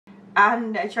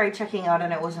and I tried checking out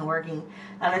and it wasn't working.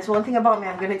 And it's one thing about me,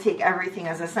 I'm going to take everything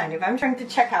as a sign. If I'm trying to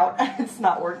check out and it's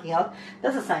not working out,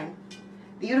 that's a sign.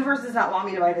 The universe does not want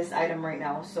me to buy this item right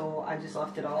now, so I just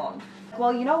left it alone.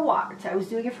 Well, you know what? I was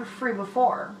doing it for free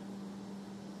before.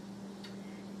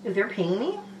 If they're paying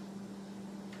me,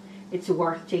 it's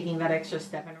worth taking that extra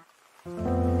step.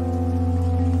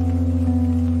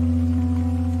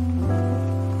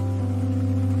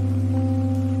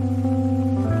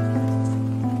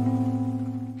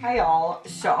 Hi y'all.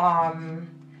 So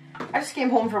I just came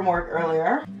home from work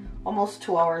earlier, almost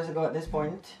 2 hours ago at this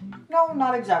point. No,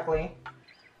 not exactly.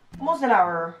 Almost an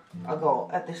hour ago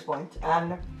at this point.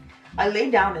 And I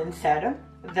laid down and said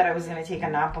that I was going to take a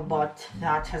nap, but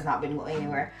that has not been going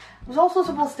anywhere. I was also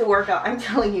supposed to work out. I'm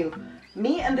telling you,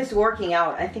 me and this working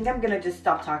out, I think I'm going to just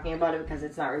stop talking about it because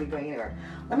it's not really going anywhere.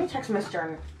 Let me text Mr.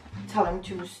 and tell him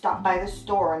to stop by the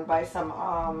store and buy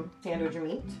some sandwich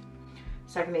meat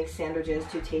so I can make sandwiches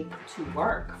to take to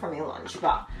work for my lunch.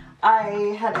 But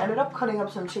I had ended up cutting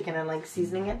up some chicken and like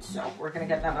seasoning it, so we're going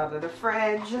to get that out of the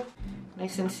fridge.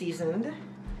 Nice and seasoned.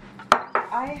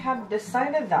 I have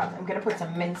decided that I'm going to put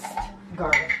some minced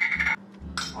garlic.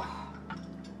 Oh,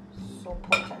 so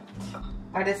potent.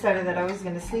 I decided that I was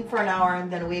going to sleep for an hour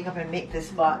and then wake up and make this,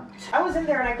 but I was in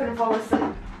there and I couldn't fall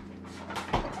asleep.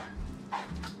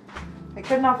 I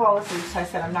could not fall asleep, so I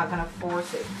said I'm not going to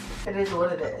force it. It is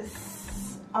what it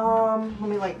is. Let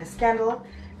me light this candle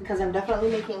because I'm definitely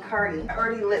making curry. I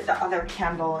already lit the other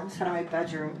candle instead of my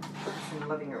bedroom. Put this in the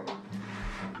living room.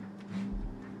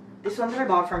 This one that I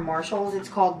bought from Marshall's, it's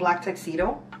called Black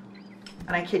Tuxedo.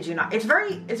 And I kid you not. It's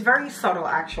very subtle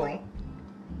actually.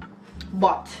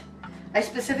 But I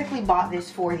specifically bought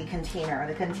this for the container.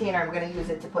 The container, I'm going to use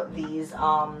it to put these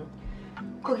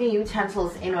cooking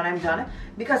utensils in when I'm done.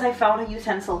 Because I found a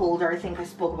utensil holder, I think I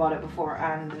spoke about it before,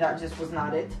 and that just was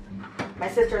not it. My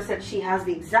sister said she has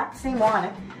the exact same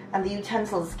one and the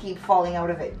utensils keep falling out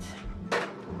of it.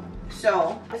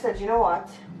 So I said, you know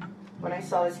what? When I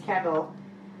saw this candle,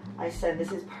 I said,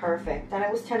 this is perfect. And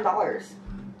it was $10.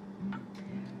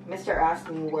 Mr. asked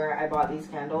me where I bought these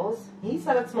candles. He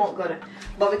said it smelled good.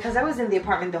 But because I was in the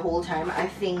apartment the whole time, I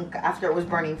think after it was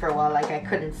burning for a while, like I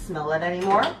couldn't smell it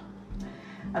anymore.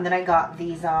 And then I got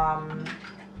these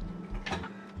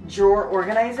drawer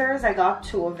organizers. I got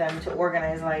 2 of them to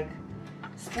organize like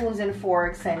spoons and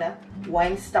forks and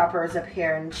wine stoppers up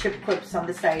here and chip clips on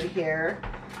the side here.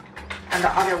 And the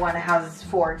other one has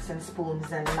forks and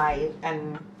spoons and knife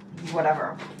and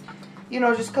whatever, you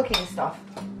know, just cooking stuff.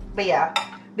 But yeah,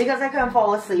 because I couldn't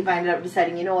fall asleep, I ended up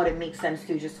deciding, you know what, it makes sense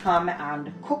to just come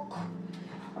and cook.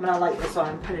 I'm gonna light this one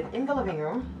and put it in the living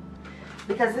room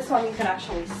because this one you can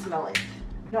actually smell it.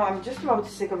 No, I'm just about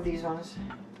sick of these ones.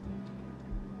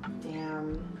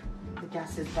 Damn, the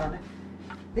gas is done.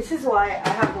 This is why I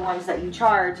have the ones that you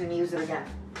charge and use it again.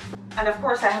 And of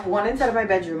course I have one inside of my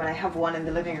bedroom and I have one in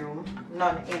the living room,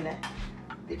 none in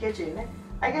the kitchen.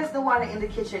 I guess the one in the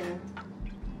kitchen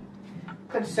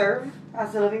could serve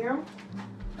as the living room.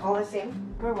 All the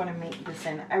same. What do I want to make this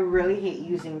in? I really hate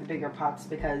using the bigger pots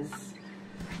because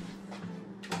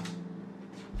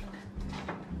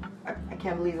I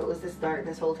can't believe it was this dark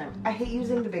this whole time. I hate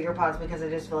using the bigger pots because I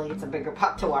just feel like it's a bigger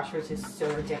pot to wash, which is so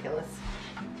ridiculous.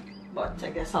 But I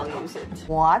guess I'll use it.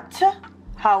 What?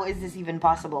 How is this even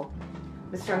possible?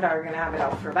 Mr. and I are going to have it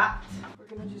out for that.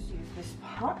 We're going to just use this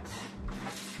pot.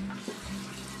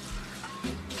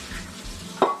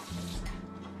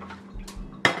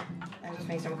 I just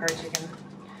made some curry chicken.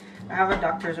 I have a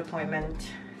doctor's appointment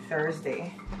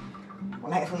Thursday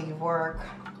when I leave work.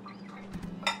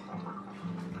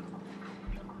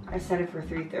 I set it for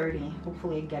 3:30.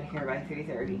 Hopefully I get here by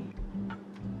 3:30.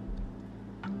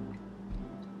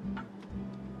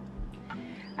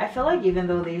 I feel like even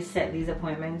though they set these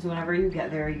appointments, whenever you get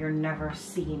there, you're never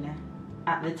seen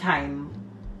at the time.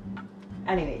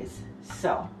 Anyways,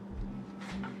 so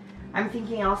I'm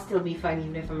thinking I'll still be fine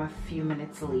even if I'm a few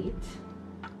minutes late.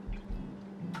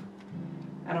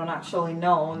 I don't actually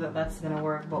know that that's gonna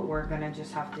work, but we're gonna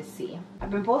just have to see.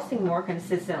 I've been posting more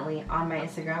consistently on my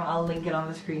Instagram. I'll link it on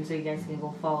the screen so you guys can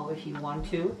go follow if you want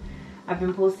to. I've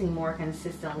been posting more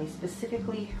consistently,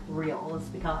 specifically Reels,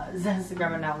 because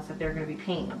Instagram announced that they're gonna be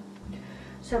paying.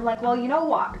 So I'm like, well, you know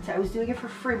what? I was doing it for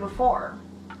free before.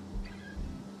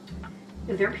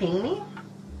 If they're paying me,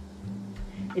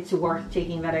 it's worth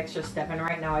taking that extra step, and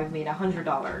right now I've made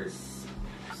 $100.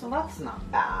 So that's not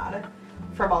bad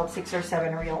for about 6 or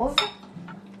 7 reels.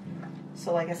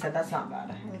 So like I said, that's not bad.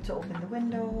 I need to open the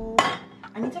window.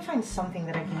 I need to find something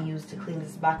that I can use to clean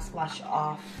this backsplash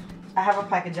off. I have a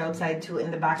package outside too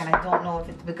in the back, and I don't know if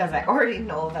it's because I already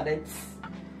know that it's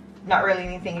not really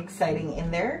anything exciting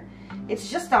in there. It's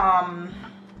just cotton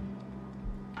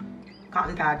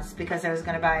pads because I was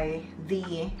gonna buy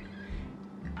the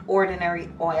ordinary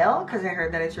oil because I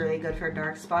heard that it's really good for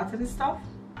dark spots and stuff.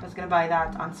 I was gonna buy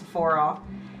that on Sephora,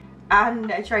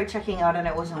 and I tried checking out and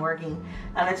it wasn't working.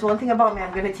 And it's one thing about me,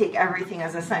 I'm gonna take everything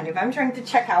as a sign. If I'm trying to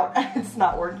check out and it's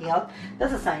not working out,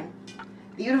 that's a sign.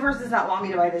 The universe does not want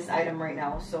me to buy this item right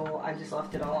now, so I just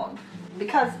left it alone.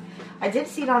 Because I did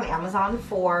see it on Amazon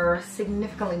for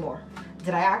significantly more.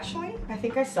 Did I actually? I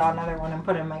think I saw another one and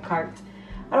put it in my cart.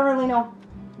 I don't really know.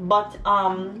 But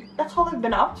that's all I've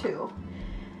been up to.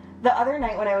 The other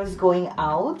night when I was going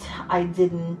out, I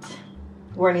didn't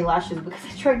wear any lashes because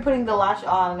I tried putting the lash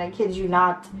on and I kid you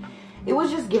not, it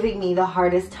was just giving me the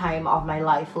hardest time of my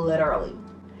life, literally.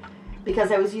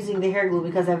 Because I was using the hair glue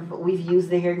because we've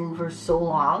used the hair glue for so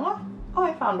long. Oh,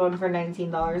 I found one for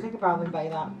 $19. I could probably buy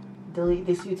that. Delete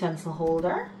this utensil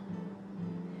holder.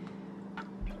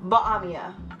 But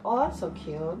yeah. Oh, that's so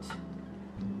cute.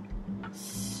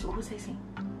 So, what was I saying?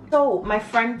 So my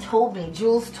friend told me,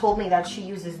 Jules told me that she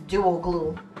uses duo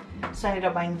glue. So I ended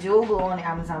up buying duo glue on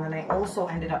Amazon, and I also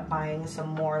ended up buying some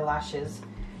more lashes.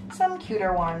 Some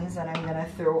cuter ones, and I'm gonna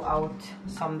throw out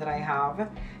some that I have.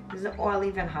 Is the oil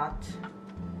even hot?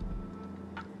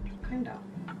 Kinda.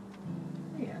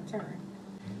 Yeah, it's alright.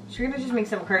 So we're gonna just make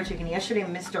some curry chicken. Yesterday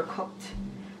Mr. cooked,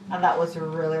 and that was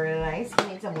really, really nice. He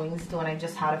made some wings too, and I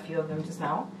just had a few of them just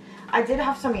now. I did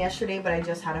have some yesterday, but I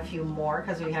just had a few more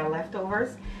because we had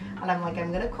leftovers. And I'm like,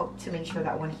 I'm gonna cook to make sure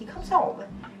that when he comes home,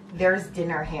 there's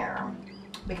dinner here.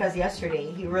 Because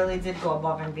yesterday, he really did go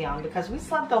above and beyond because we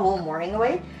slept the whole morning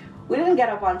away. We didn't get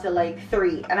up until like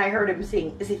 3, and I heard him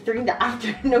saying, is it 3 in the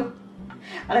afternoon?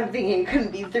 And I'm thinking it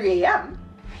couldn't be 3 a.m.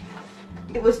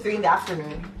 It was 3 in the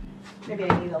afternoon. Maybe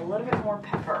I need a little bit more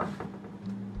pepper.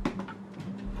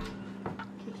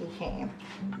 Okay.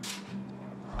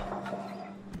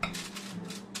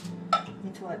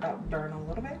 Need to let that burn a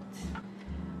little bit.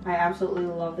 I absolutely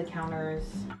love the counters.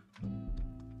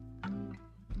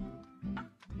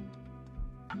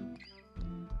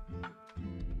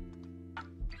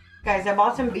 Guys, I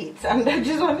bought some beets and I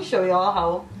just want to show y'all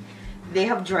how they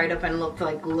have dried up and looked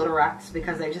like little rats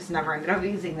because I just never ended up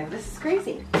using them. This is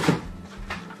crazy.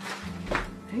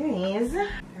 Anyways,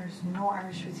 there's no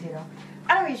Irish potato.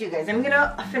 Anyways, you guys, I'm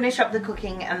gonna finish up the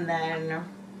cooking and then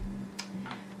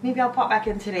maybe I'll pop back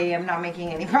in today. I'm not making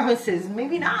any promises.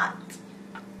 Maybe not.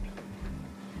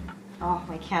 Oh,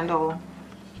 my candle